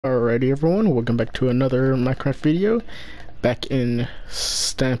Alrighty everyone, welcome back to another Minecraft video. Back in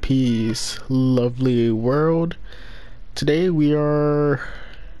Stampy's lovely world. Today we are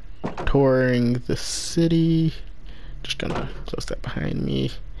touring the city. Just gonna close that behind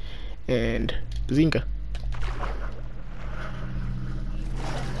me. And Zinga.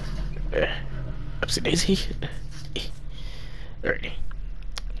 Upsy daisy. Alrighty.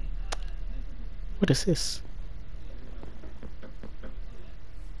 What is this?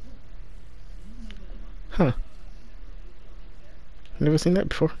 Huh. Never seen that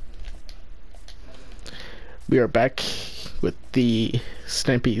before. We are back with the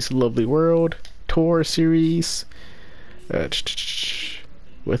Stampy's Lovely World tour series.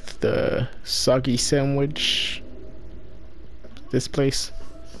 With the soggy sandwich. This place.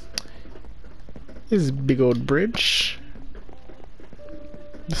 This big old bridge.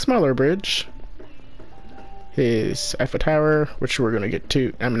 The smaller bridge is Eiffel Tower, which we're gonna get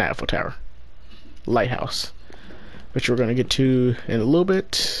to. I'm an Eiffel Tower. Lighthouse, which we're gonna get to in a little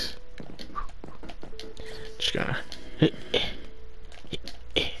bit. Just gonna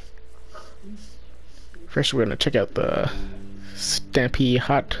first we're gonna check out the Stampy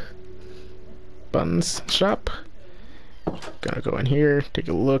Hot Buns shop. Gonna go in here, take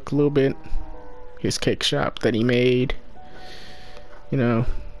a look a little bit. His cake shop that he made. You know,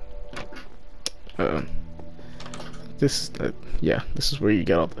 this is where you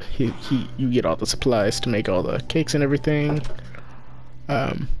get all the you get all the supplies to make all the cakes and everything.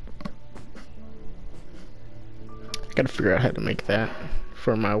 I gotta figure out how to make that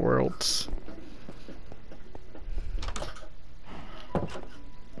for my worlds.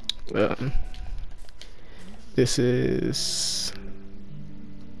 This is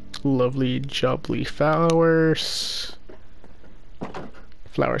lovely jubbly flowers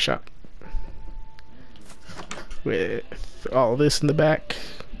flower shop with all this in the back.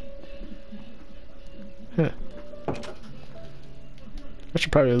 Huh. I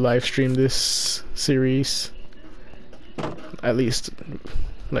should probably live stream this series. At least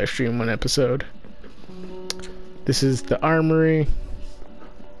live stream one episode. This is the armory.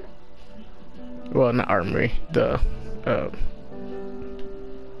 Well, not armory, the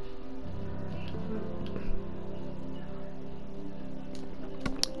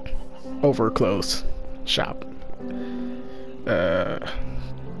overclothes shop.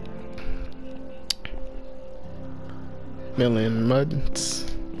 Million Muds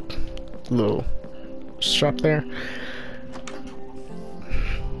little shop there.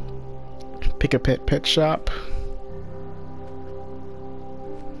 Pick a pet shop.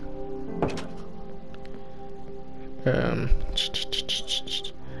 The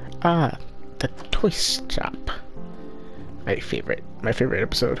toy shop. My favorite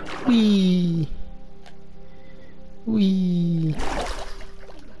episode. Wee.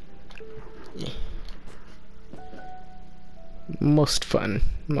 Most fun,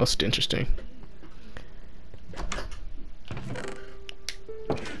 most interesting.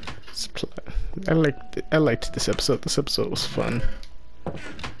 I liked this episode. This episode was fun.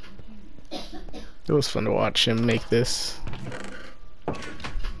 It was fun to watch him make this.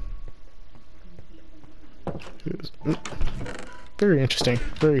 It was very interesting,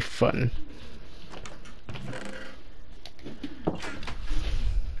 very fun.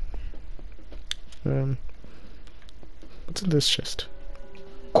 What's in this chest?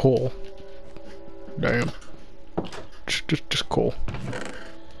 Coal. Damn. Just coal.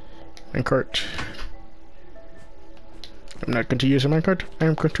 Minecart. I'm not going to use a minecart. I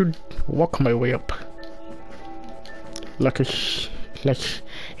am going to walk my way up. Like a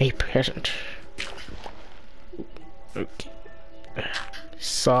peasant. Okay.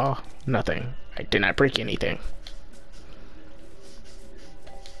 Saw nothing. I did not break anything.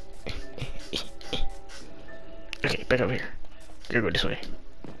 Okay, back over here. Gotta go this way.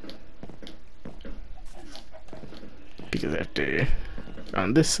 Because after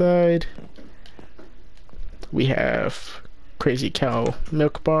on this side we have Crazy Cow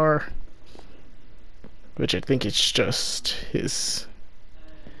Milk Bar, which I think it's just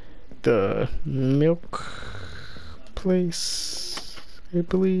the milk place, I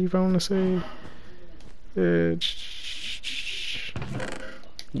believe. I want to say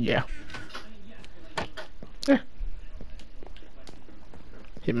yeah.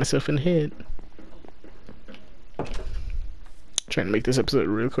 Hit myself in the head. Trying to make this episode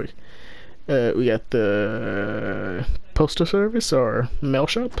real quick. We got the postal service or mail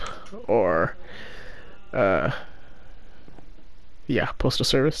shop, or yeah, postal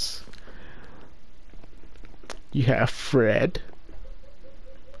service. You have Fred,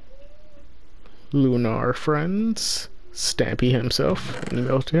 Lunar Friends, Stampy himself. An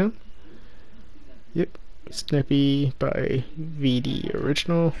email to him. Yep. Stampy by VD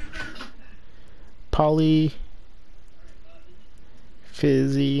Original. Polly.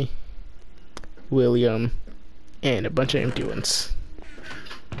 Fizzy. William. And a bunch of empty ones.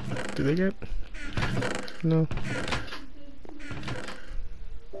 Do they get? No.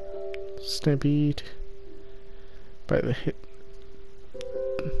 Stampede by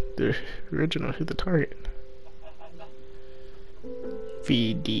the original hit the target.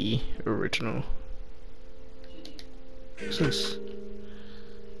 VD Original. What's this?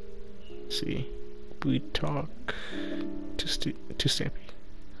 Let's see. We talk to Stampy.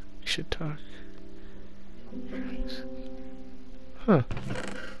 We should talk. Huh.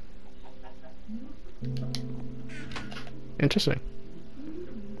 Interesting.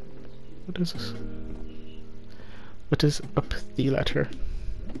 What is this? What is up the ladder?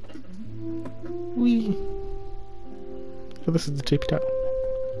 Wee. Oh, this is the tippy top.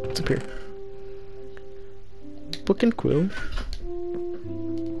 It's up here. Book and quill.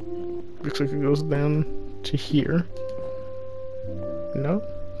 Looks like it goes down to here. No,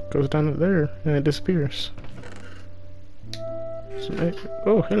 goes down to there and it disappears.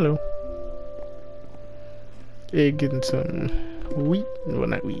 Oh, hello. Egg and some wheat. Well,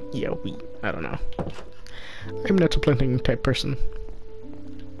 not wheat. Yeah, wheat. I don't know. I'm not a planting type person.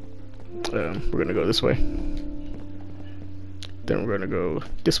 We're gonna go this way. Then we're gonna go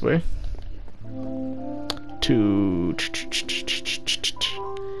this way to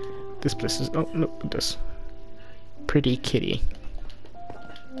this place is. Oh no, this pretty kitty.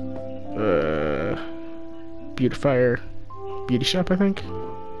 Beautifier, beauty shop, I think.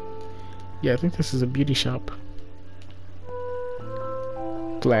 Yeah, I think this is a beauty shop.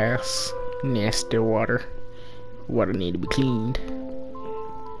 Glass, nasty water. Water need to be cleaned.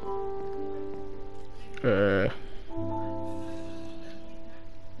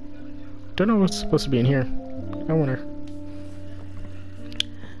 Don't know what's supposed to be in here. I wonder.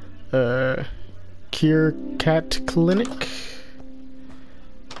 Cure Cat Clinic.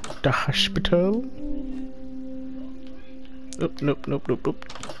 The hospital. Oh, nope.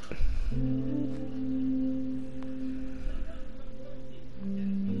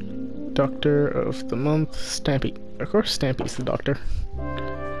 Doctor of the month, Stampy. Of course, Stampy's the doctor.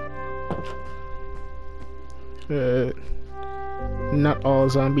 Not all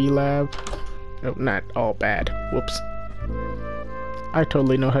zombie lab. No, not all bad. Whoops. I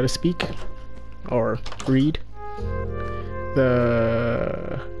totally know how to speak or read.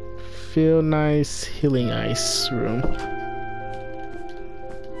 The Feel Nice Healing Ice room.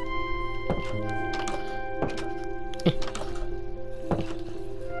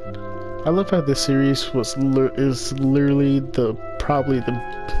 I love how this series is literally probably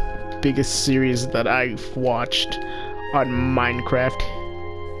the biggest series that I've watched on Minecraft.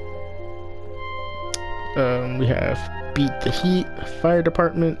 We have Beat the Heat, Fire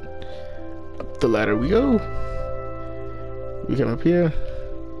Department. Up the ladder we go. We come up here.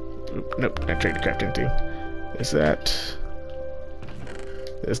 Oop, nope, not trade the crafting thing. There's that.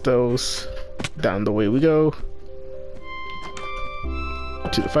 There's those. Down the way we go.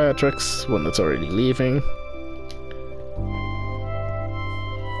 To the fire trucks, one that's already leaving.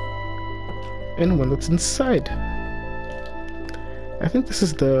 And one that's inside. I think this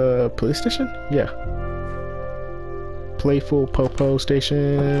is the police station? Yeah. Playful Popo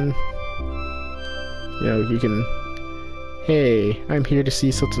station. You know, you can... Hey, I'm here to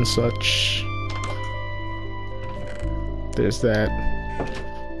see such and such. There's that.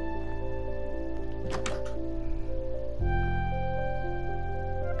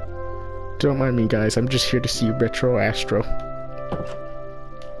 Don't mind me, guys. I'm just here to see Retro Astro.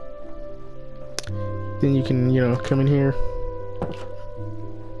 Then you can, you know, come in here.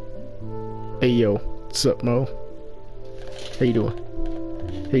 Hey, yo. What's up, Mo? How you doing?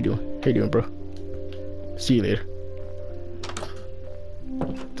 How you doing? How you doing, bro? See you later.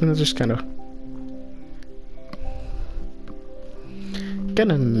 Then I just kind of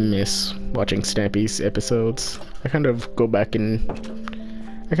miss watching Stampy's episodes. I kind of go back and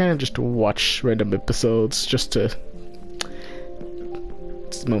I kind of just watch random episodes just to...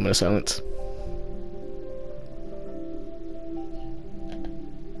 It's a moment of silence.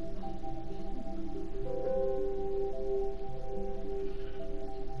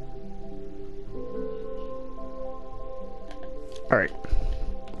 Alright.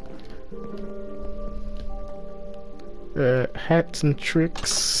 Hats and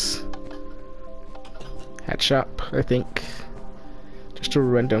tricks. Hat shop, I think. Just a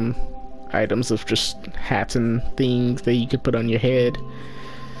random items of just hats and things that you could put on your head.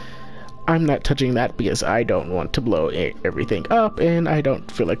 I'm not touching that because I don't want to blow everything up, and I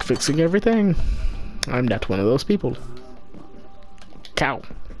don't feel like fixing everything. I'm not one of those people. Cow.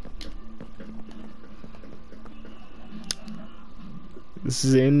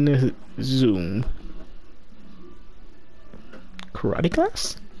 Zen Zoom. Karate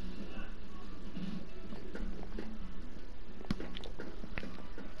class?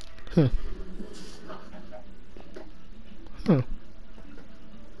 Huh. Huh.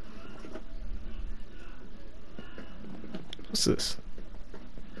 What's this?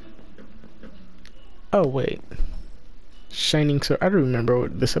 Oh, wait. Shining Sword. I don't remember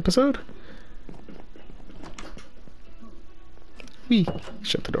what this episode. Wee.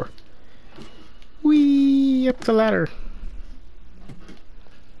 Shut the door. Wee. Up the ladder.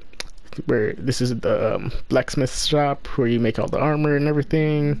 Where this is the blacksmith shop where you make all the armor and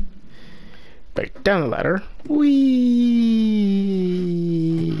everything. Back down the ladder. Wee.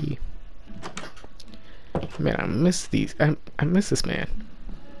 Man, I miss these. I miss this man.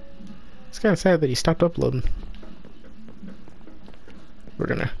 It's kind of sad that he stopped uploading. We're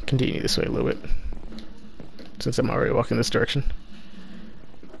gonna continue this way a little bit, since I'm already walking this direction.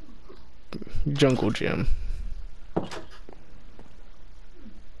 Jungle Gym.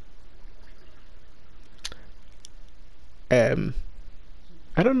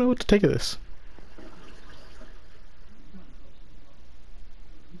 I don't know what to take of this.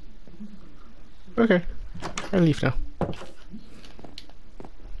 Okay, I leave now.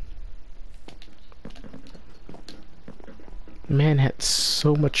 Man had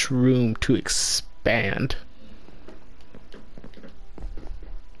so much room to expand.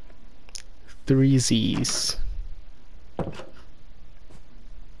 3 Z's.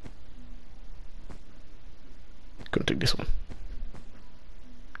 Gonna take this one.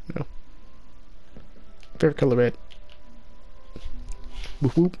 No. Favorite color red.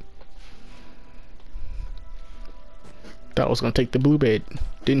 Whoop whoop. Thought I was gonna take the blue bed,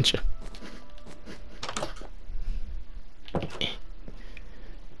 didn't you?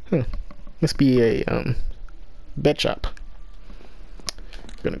 Must be a bed shop.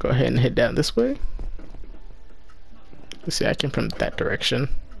 Gonna go ahead and head down this way. Let's see, I came from that direction.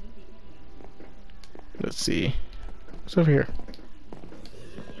 Let's see. What's over here?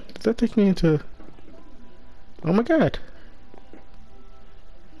 Does that take me into... Oh my god.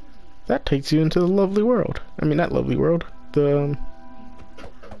 That takes you into the lovely world. I mean, not lovely world. The...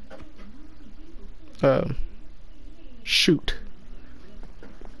 shoot.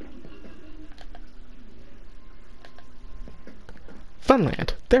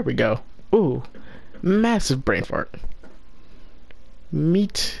 Funland. There we go. Ooh. Massive brain fart.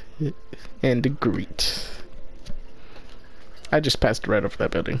 Meet and greet. I just passed right over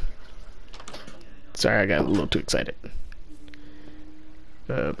that building. Sorry, I got a little too excited.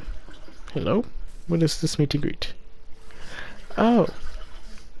 Hello? What is this meet and greet? Oh.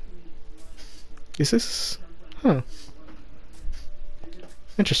 Is this... Huh.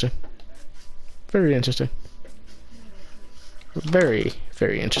 Interesting. Very interesting. Very,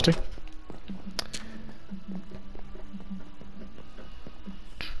 very interesting.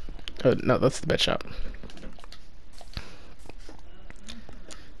 Oh, no, that's the bed shop.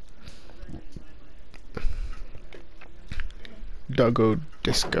 Doggo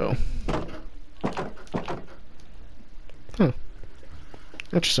Disco. Huh.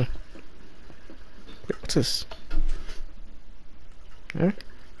 Interesting. Wait, what's this? Alright.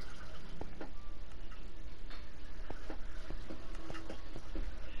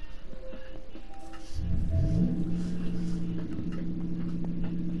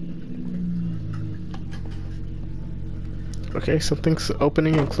 Okay, something's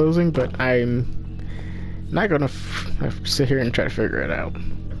opening and closing, but I'm not gonna have to sit here and try to figure it out.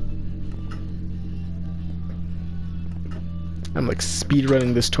 I'm like speed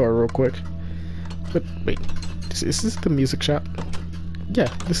running this tour real quick. But wait, is this the music shop? Yeah,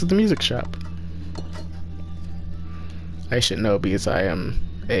 this is the music shop. I should know because I am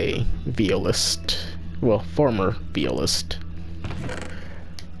a violist. Well, former violist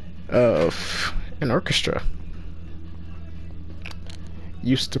of an orchestra.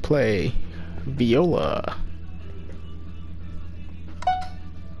 Used to play viola.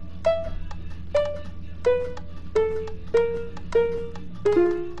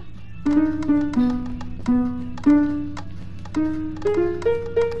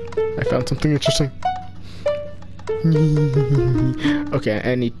 I found something interesting. Okay,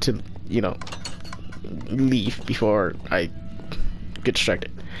 I need to, you know, leave before I get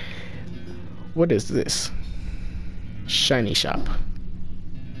distracted. What is this? Shiny shop.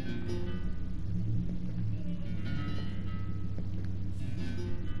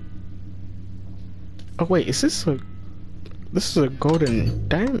 Oh wait, is this a... This is a golden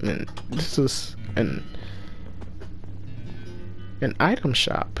diamond. This is an item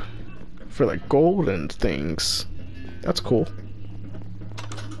shop for like golden things. That's cool.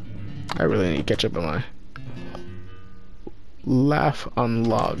 I really need to catch up on my laugh on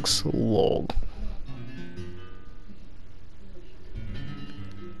logs. Lol.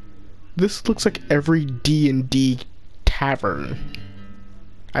 This looks like every D&D tavern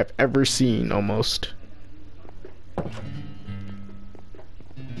I've ever seen, almost.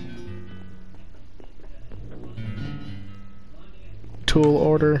 Tool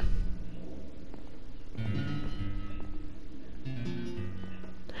order.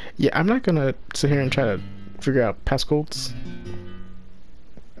 Yeah, I'm not gonna sit here and try to figure out passcodes.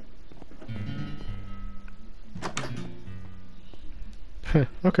 Huh,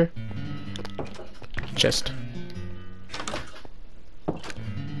 okay. Chest.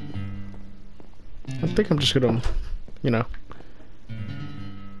 I think I'm just gonna, you know.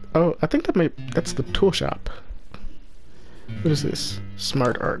 Oh, I think that's the tool shop. What is this?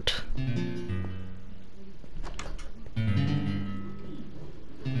 Smart art.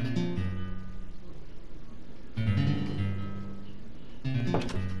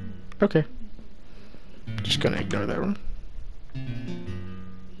 Okay. Just gonna ignore that one.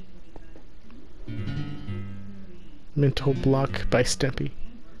 Mental block by Stampy.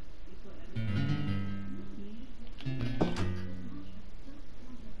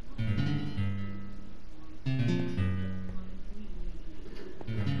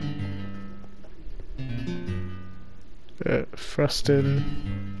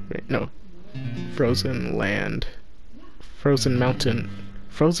 Frozen land. Frozen mountain.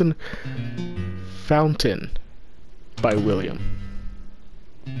 Frozen fountain by William.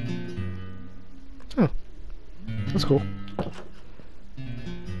 Oh, that's cool.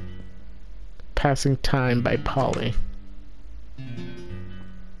 Passing time by Polly.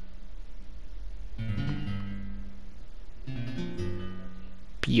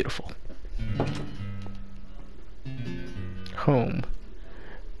 Beautiful. Home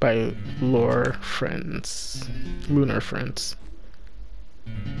by Lunar Friends.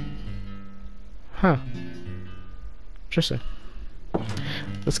 Huh. Interesting.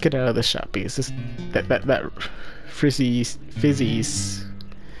 Let's get out of the shop because this that fizzies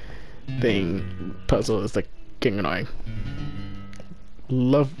thing puzzle is like getting annoying.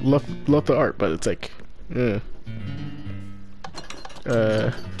 Love the art, but it's like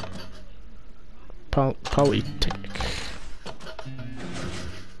Polytechnic.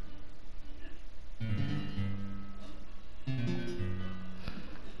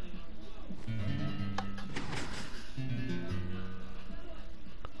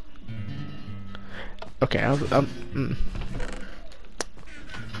 Okay, I'm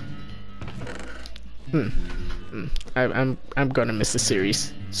gonna miss the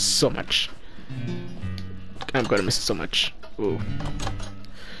series so much. I'm gonna miss it so much. Ooh.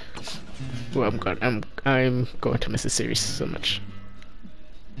 Well, I'm going to miss the series so much.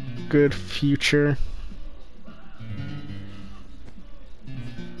 Good future.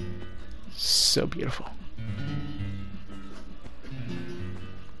 So beautiful.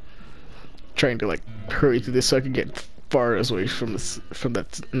 Trying to like hurry through this so I can get far away from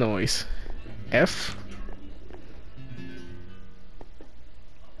that noise. F.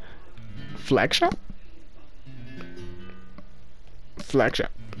 Flag shop.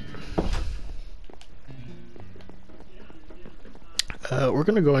 We're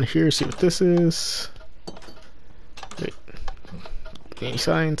gonna go in here, see what this is. Wait. Any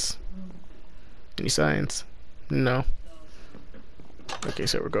signs? Any signs? No. Okay,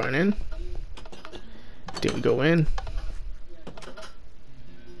 so we're going in. Did we go in?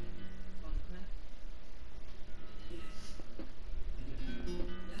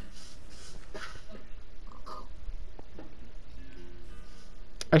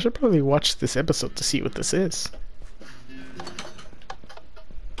 I should probably watch this episode to see what this is.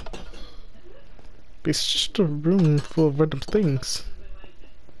 It's just a room full of random things.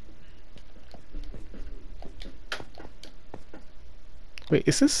 Wait,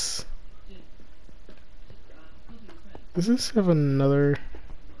 is this... Does this have another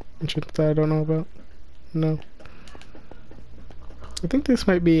entrance that I don't know about? No. I think this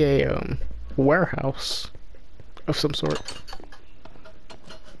might be a warehouse of some sort.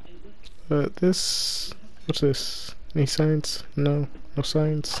 This... What's this? Any signs? No. No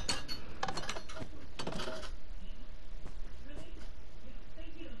signs.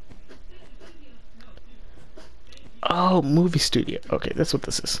 Oh, movie studio. Okay, that's what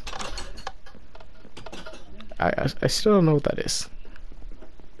this is. I still don't know what that is.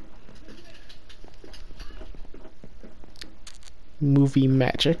 movie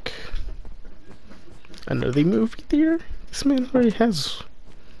magic. Another movie theater? This man already has.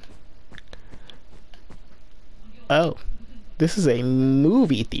 Oh, this is a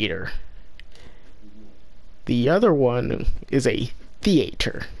movie theater. The other one is a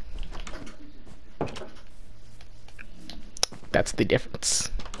theater. That's the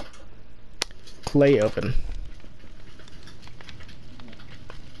difference. Clay oven.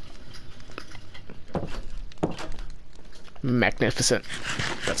 Magnificent.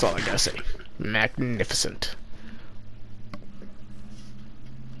 That's all I gotta say. Magnificent.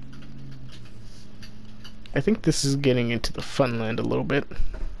 I think this is getting into the Funland a little bit.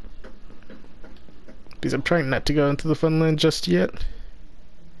 Because I'm trying not to go into the Funland just yet.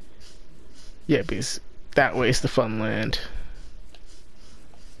 Yeah, because that way's the Funland.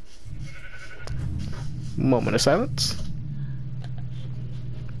 Moment of silence.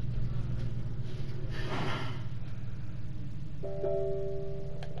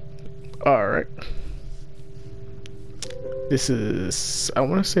 Alright. This is... I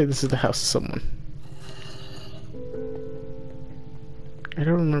want to say this is the house of someone. I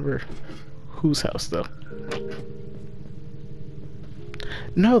don't remember whose house though.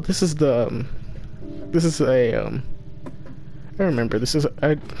 No, this is the this is a I remember this is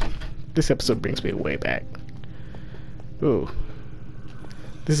this episode brings me way back. Ooh.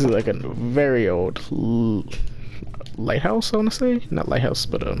 This is like a very old lighthouse, I want to say. Not lighthouse,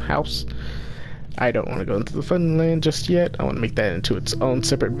 but house. I don't want to go into the Funland just yet. I want to make that into its own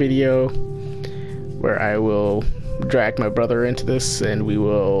separate video where I will drag my brother into this and we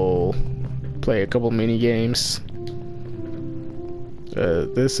will play a couple mini games.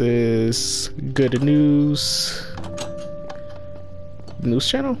 This is good news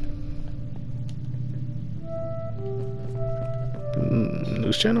channel.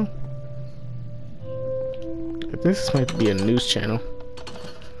 News channel. This might be a news channel.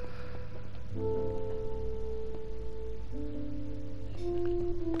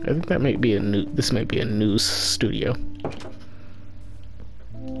 I think that might be this might be a news studio.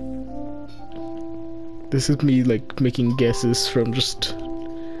 This is me like making guesses from just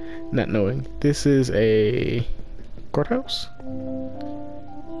not knowing. This is a courthouse?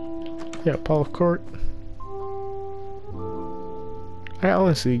 Yeah, Paul Court. I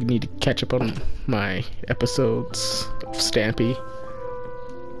honestly need to catch up on my episodes of Stampy.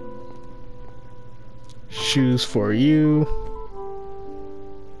 Shoes for you.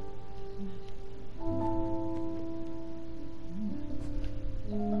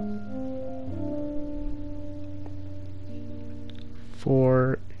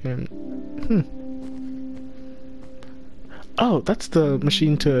 Oh, that's the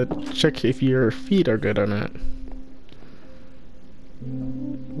machine to check if your feet are good or not.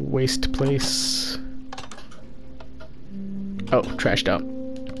 Waste place. Oh, trash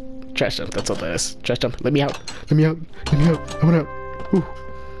dump. Trash dump, that's all that is. Trash dump. Let me out. Let me out. Let me out. I want out. Ooh.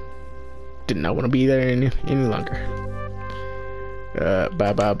 Did not want to be there any longer.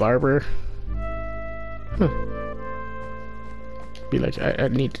 Bye-bye barber. Huh. Be like, I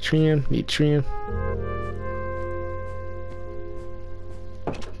need to trim,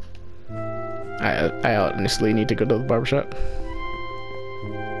 I honestly need to go to the barbershop.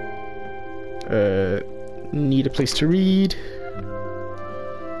 Need a place to read.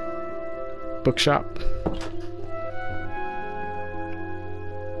 Bookshop.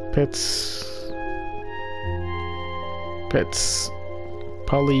 Pets.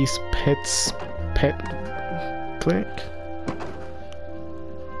 Polly's Pets Pet Clinic.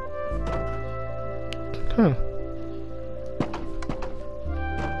 Huh.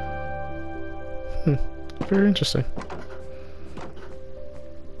 Very interesting.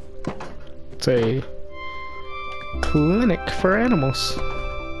 It's a clinic for animals.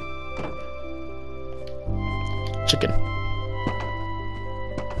 Chicken.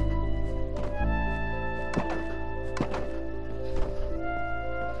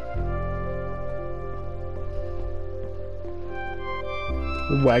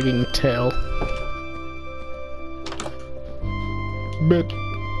 Wagging tail. Bit.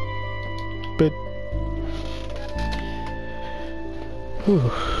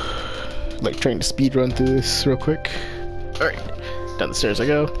 Whew. Like trying to speed run through this real quick. Alright, down the stairs I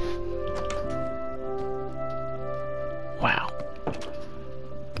go. Wow.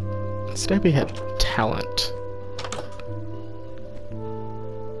 Stampy had talent.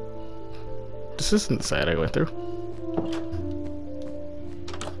 This isn't the side I went through.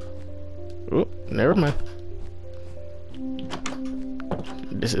 Oh, never mind.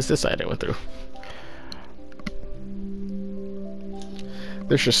 This is the side I went through.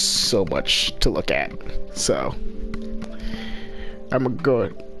 There's just so much to look at, so I'm gonna go.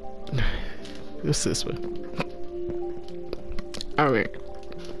 What's this way? Alright.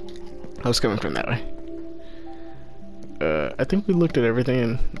 I was coming from that way. I think we looked at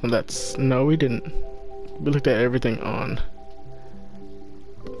everything on that. No, we didn't. We looked at everything on.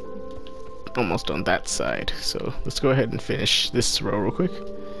 Almost on that side. So let's go ahead and finish this row real quick.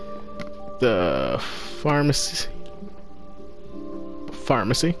 The pharmacy.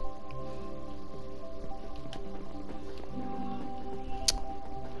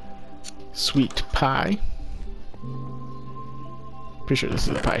 Sweet pie. Pretty sure this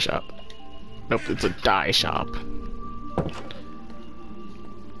is a pie shop. Nope, it's a dye shop.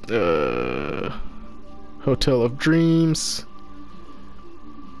 Hotel of Dreams.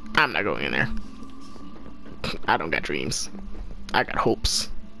 I'm not going in there. I don't got dreams. I got hopes.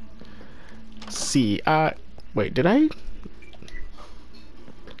 See, wait, did I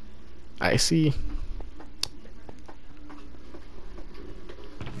see.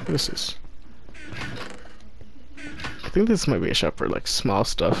 What is this? I think this might be a shop for like small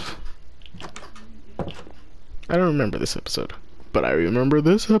stuff. I don't remember this episode, but I remember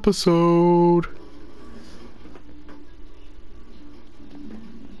this episode.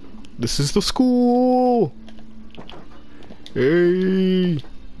 This is the school. Hey,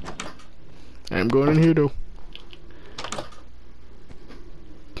 I'm going in here though.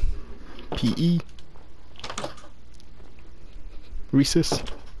 PE. Recess.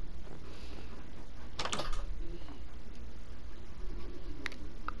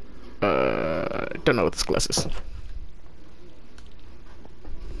 Don't know what this class is.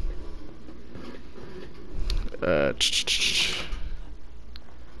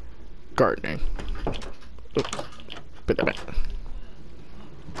 Gardening. Oh, put that back.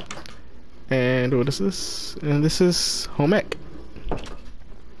 And what is this? And this is home ec.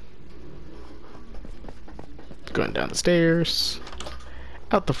 Going down the stairs.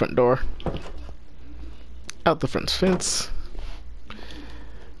 Out the front door. Out the front fence.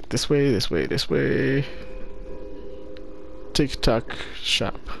 This way, this way, this way. TikTok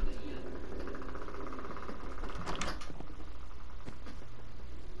shop.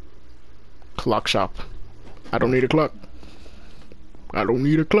 Clock shop. I don't need a clock. I don't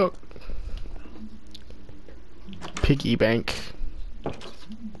need a clock. Piggy bank.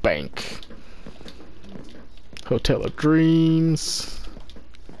 Bank. Hotel of Dreams.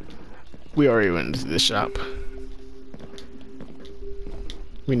 We already went into this shop.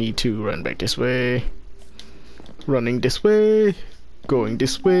 We need to run back this way. Running this way. Going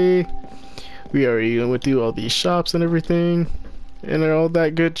this way. We already went through all these shops and everything. And all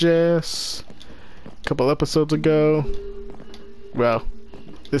that good jazz. A couple episodes ago. Well,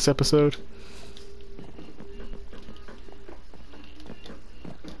 this episode.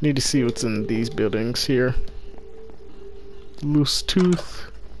 Need to see what's in these buildings here. Loose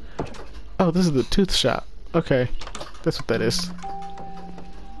tooth. Oh, this is the tooth shop. Okay, that's what that is.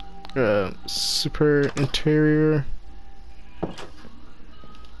 Super interior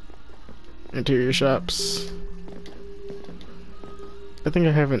shops. I think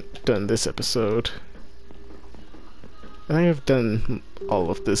I haven't done this episode. I think I've done all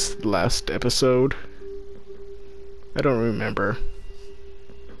of this last episode. I don't remember.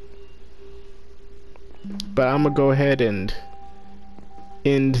 But I'm gonna go ahead and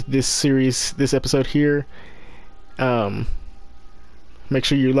end this series, this episode here. Make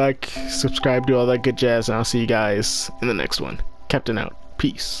sure you like, subscribe, do all that good jazz, and I'll see you guys in the next one. Captain out.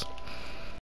 Peace.